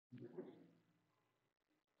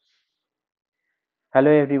Hello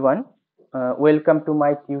everyone, welcome to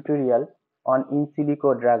my tutorial on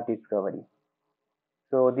in-silico drug discovery.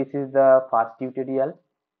 So this is the first tutorial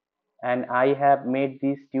and I have made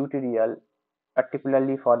this tutorial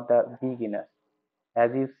particularly for the beginners.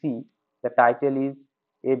 As you see, the title is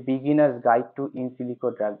A Beginner's Guide to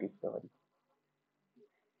In-Silico Drug Discovery.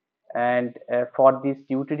 And for this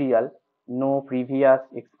tutorial, no previous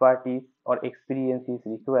expertise or experience is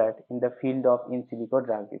required in the field of in-silico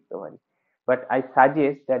drug discovery. But I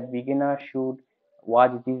suggest that beginners should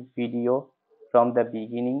watch this video from the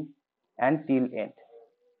beginning until end.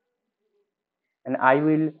 And I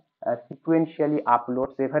will sequentially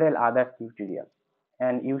upload several other tutorials.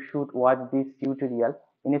 And you should watch this tutorial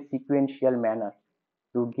in a sequential manner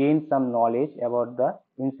to gain some knowledge about the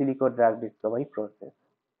in-silico drug discovery process.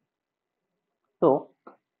 So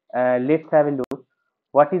let's have a look.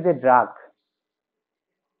 What is a drug?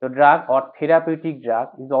 So drug or therapeutic drug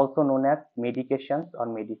is also known as medications or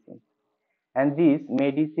medicines. And these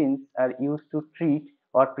medicines are used to treat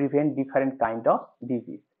or prevent different kind of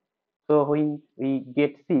disease. So when we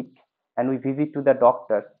get sick and we visit to the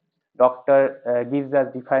doctor gives us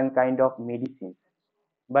different kind of medicines.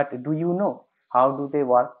 But do you know how do they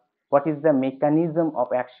work? What is the mechanism of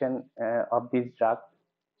action of these drugs?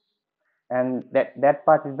 And that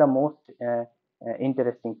part is the most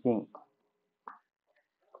interesting thing.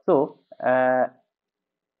 So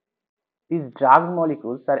these drug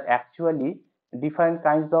molecules are actually different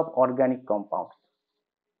kinds of organic compounds,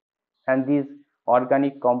 and these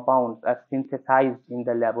organic compounds are synthesized in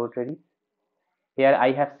the laboratory. Here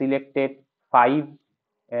I have selected five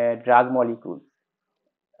drug molecules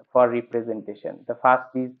for representation. The first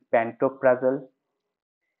is pantoprazole,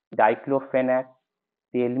 diclofenac,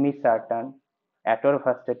 telmisartan,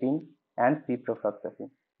 atorvastatin, and ciprofloxacin.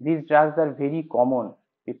 These drugs are very common.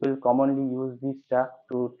 People commonly use these drugs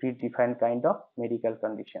to treat different kind of medical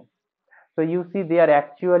conditions. So you see they are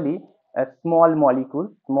actually a small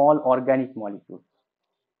molecule, small organic molecules.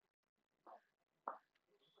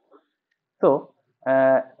 So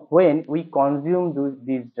when we consume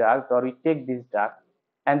these drugs or we take these drugs,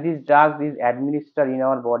 and these drugs is administered in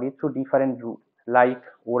our body through different routes like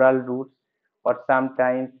oral routes or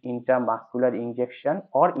sometimes intramuscular injection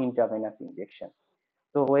or intravenous injection.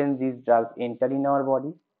 So when these drugs enter in our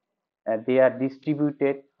body, they are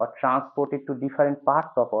distributed or transported to different parts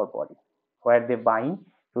of our body where they bind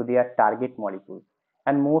to their target molecules.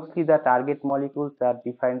 And mostly the target molecules are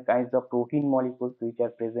different kinds of protein molecules which are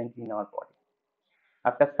present in our body.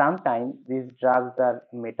 After some time, these drugs are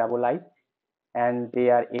metabolized and they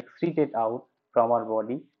are excreted out from our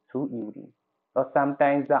body through urine. Or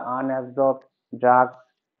sometimes the unabsorbed drugs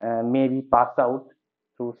may be passed out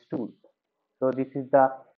through stool. So this is the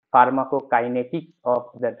pharmacokinetics of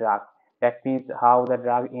the drug. That means how the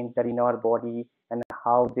drug enter in our body and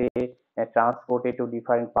how they transported to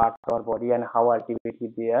different parts of our body and how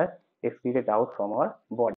ultimately they are excreted out from our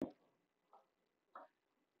body.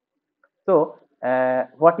 So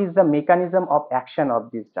what is the mechanism of action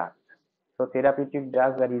of these drugs? So therapeutic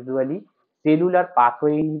drugs are usually cellular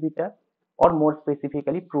pathway inhibitor or more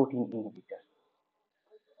specifically protein inhibitor.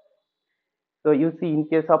 So you see in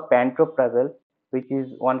case of pantoprazole, which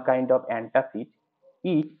is one kind of antacid,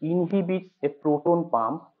 it inhibits a proton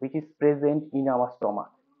pump which is present in our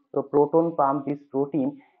stomach. So proton pump, this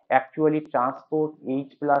protein actually transport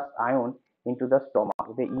H plus ion into the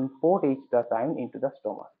stomach. They import H plus ion into the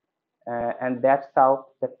stomach. And that's how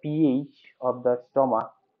the pH of the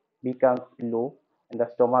stomach becomes low and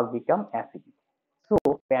the stomach becomes acidic.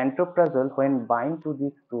 So pantoprazole when bind to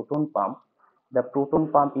this proton pump, the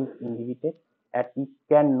proton pump is inhibited and it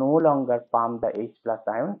can no longer pump the H plus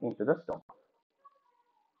ion into the stomach.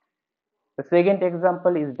 The second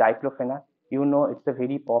example is diclofenac. You know it's a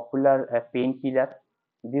very popular painkiller.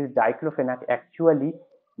 This diclofenac actually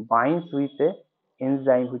binds with a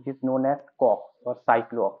enzyme which is known as COX or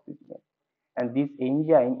cyclooxygenase, and this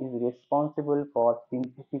enzyme is responsible for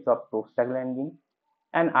synthesis of prostaglandin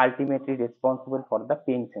and ultimately responsible for the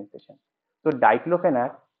pain sensation. So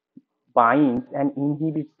diclofenac binds and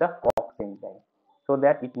inhibits the COX enzyme so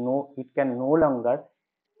that it can no longer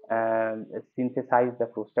synthesize the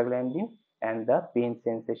prostaglandin and the pain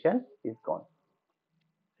sensation is gone.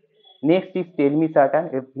 Next is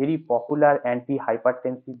telmisartan, a very popular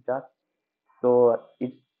antihypertensive drug. So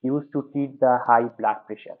it's used to treat the high blood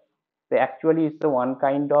pressure. So actually it's one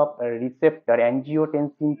kind of receptor,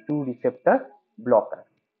 angiotensin 2 receptor blocker.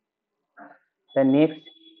 The next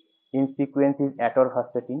in sequence is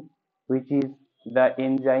atorvastatin, which is the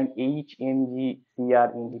enzyme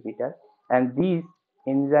HMG-CR inhibitor, and this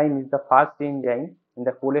enzyme is the first enzyme in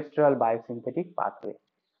the cholesterol biosynthetic pathway.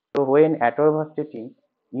 So when atorvastatin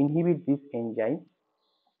inhibits this enzyme,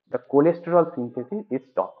 the cholesterol synthesis is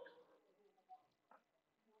stopped.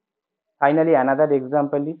 Finally, another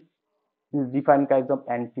example is different kinds of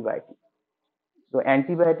antibiotics. So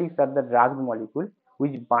antibiotics are the drug molecule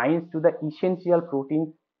which binds to the essential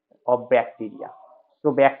proteins of bacteria.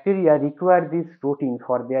 So bacteria require this protein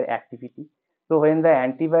for their activity. So when the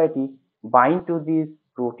antibiotic bind to these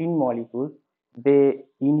protein molecules, they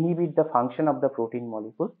inhibit the function of the protein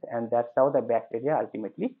molecules, and that's how the bacteria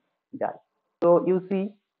ultimately die. So you see,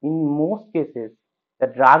 in most cases, the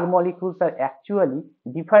drug molecules are actually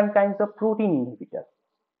different kinds of protein inhibitors.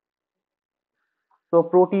 So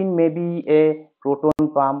protein may be a proton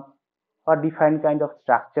pump or different kind of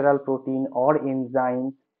structural protein or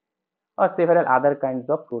enzymes or several other kinds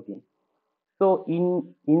of protein. So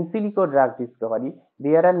in silico drug discovery,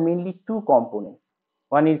 there are mainly two components.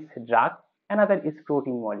 One is drug, another is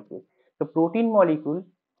protein molecule. So protein molecule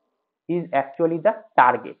is actually the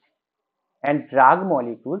target, and drug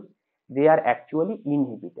molecules, they are actually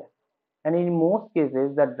inhibitors. And in most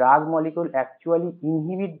cases, the drug molecule actually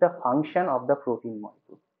inhibit the function of the protein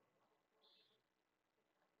molecule.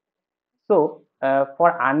 So,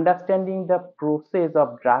 for understanding the process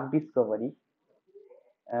of drug discovery,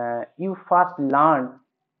 you first learn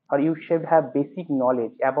or you should have basic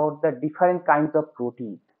knowledge about the different kinds of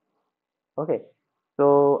proteins. Okay,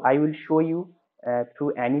 so I will show you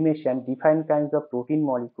through animation different kinds of protein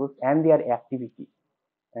molecules and their activity.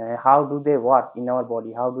 How do they work in our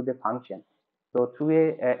body? How do they function? So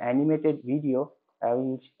through a animated video, I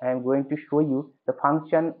am going to show you the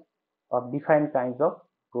function of different kinds of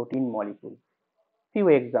protein molecules. Few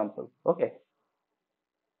examples. Okay,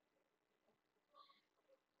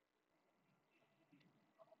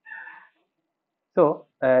 so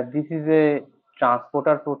this is a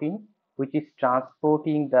transporter protein which is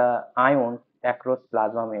transporting the ions across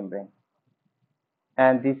plasma membrane,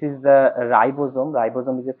 and this is the ribosome.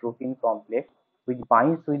 Ribosome is a protein complex which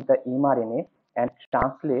binds with the mRNA and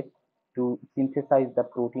translates to synthesize the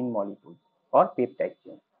protein molecule or peptide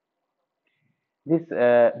chain. This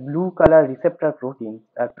blue color receptor proteins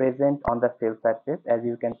are present on the cell surface, as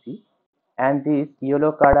you can see, and this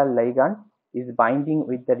yellow color ligand is binding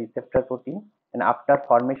with the receptor protein, and after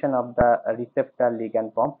formation of the receptor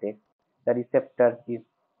ligand complex, the receptor is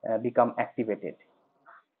become activated.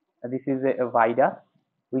 This is a virus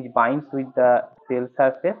which binds with the cell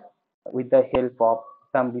surface with the help of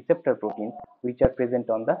some receptor proteins which are present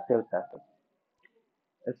on the cell surface.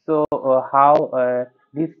 So how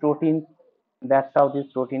these proteins, that's how this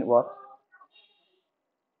protein works.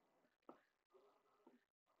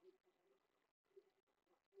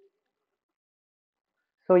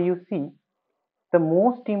 So you see, the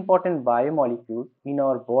most important biomolecule in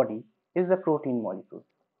our body is the protein molecule,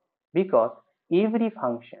 because every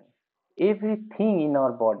function, everything in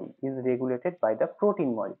our body is regulated by the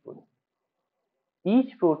protein molecule.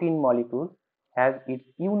 Each protein molecule has its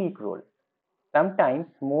unique role. Sometimes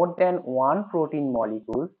more than one protein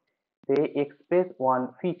molecule, they express one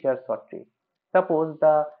feature or trait. Suppose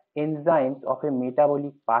the enzymes of a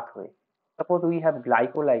metabolic pathway. Suppose we have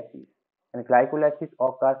glycolysis, and glycolysis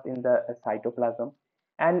occurs in the cytoplasm,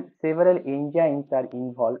 and several enzymes are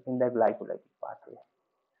involved in the glycolytic pathway.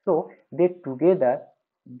 So they together,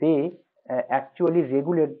 they actually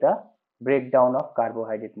regulate the breakdown of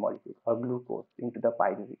carbohydrate molecules or glucose into the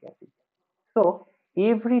pyruvic acid. So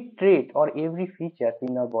every trait or every feature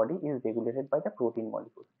in our body is regulated by the protein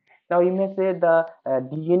molecules. Now you may say the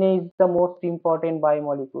DNA is the most important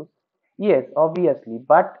biomolecule. Yes, obviously,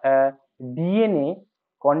 but DNA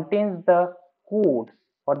contains the codes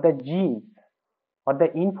or the genes or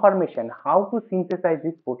the information how to synthesize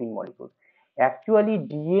these protein molecules. Actually,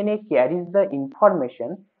 DNA carries the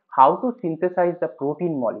information how to synthesize the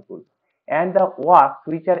protein molecules and the work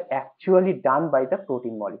which are actually done by the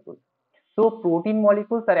protein molecules. So protein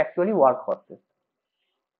molecules are actually workhorses.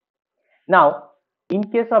 Now, in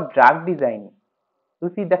case of drug design,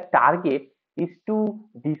 you see the target is to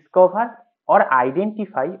discover or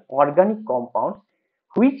identify organic compounds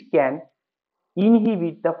which can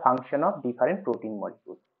inhibit the function of different protein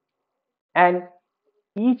molecules. And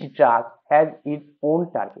each drug has its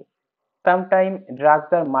own target. Sometimes drugs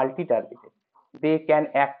are multi-targeted. They can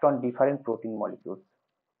act on different protein molecules.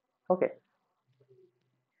 Okay.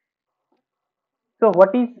 So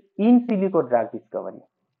what is in silico drug discovery?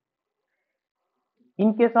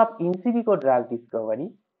 In case of in silico drug discovery,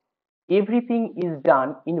 everything is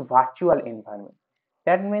done in virtual environment.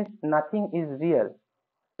 That means nothing is real.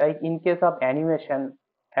 Like in case of animation,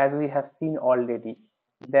 as we have seen already,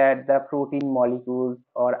 that the protein molecules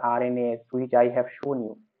or RNAs which I have shown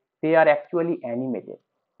you, they are actually animated.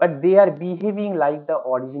 but they are behaving like the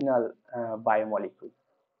original biomolecules.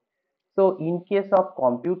 So in case of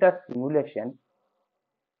computer simulation,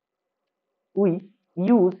 we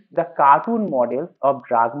use the cartoon models of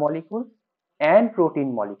drug molecules and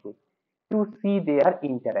protein molecules to see their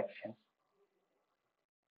interaction.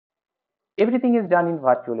 Everything is done in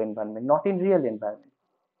virtual environment, not in real environment.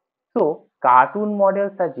 So cartoon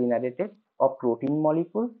models are generated of protein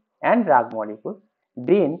molecules and drug molecules.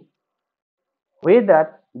 Then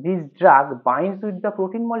whether this drug binds with the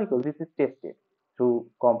protein molecule, this is tested through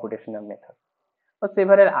computational methods. So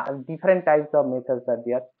several different types of methods are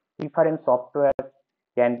there. Different software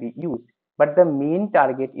can be used, but the main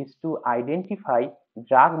target is to identify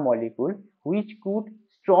drug molecule which could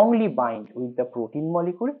strongly bind with the protein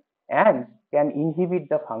molecule and can inhibit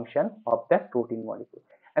the function of that protein molecule.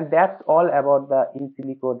 And that's all about the in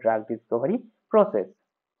silico drug discovery process.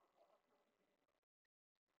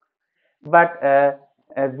 But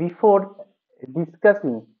before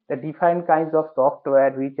discussing the different kinds of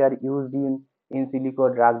software which are used in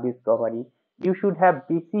silico drug discovery, you should have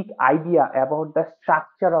basic idea about the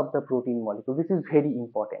structure of the protein molecule. This is very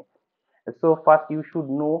important. So first you should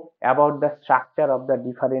know about the structure of the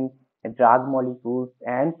different drug molecules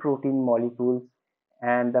and protein molecules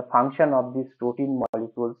and the function of these protein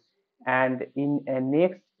molecules. And in a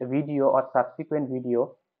next video or subsequent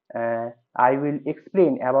video, I will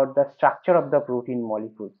explain about the structure of the protein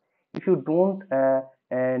molecules. If you don't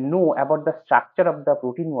know about the structure of the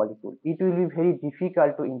protein molecule, it will be very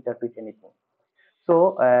difficult to interpret anything.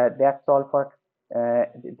 So that's all for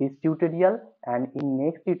this tutorial, and in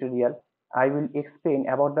next tutorial I will explain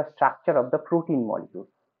about the structure of the protein molecule.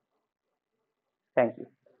 Thank you.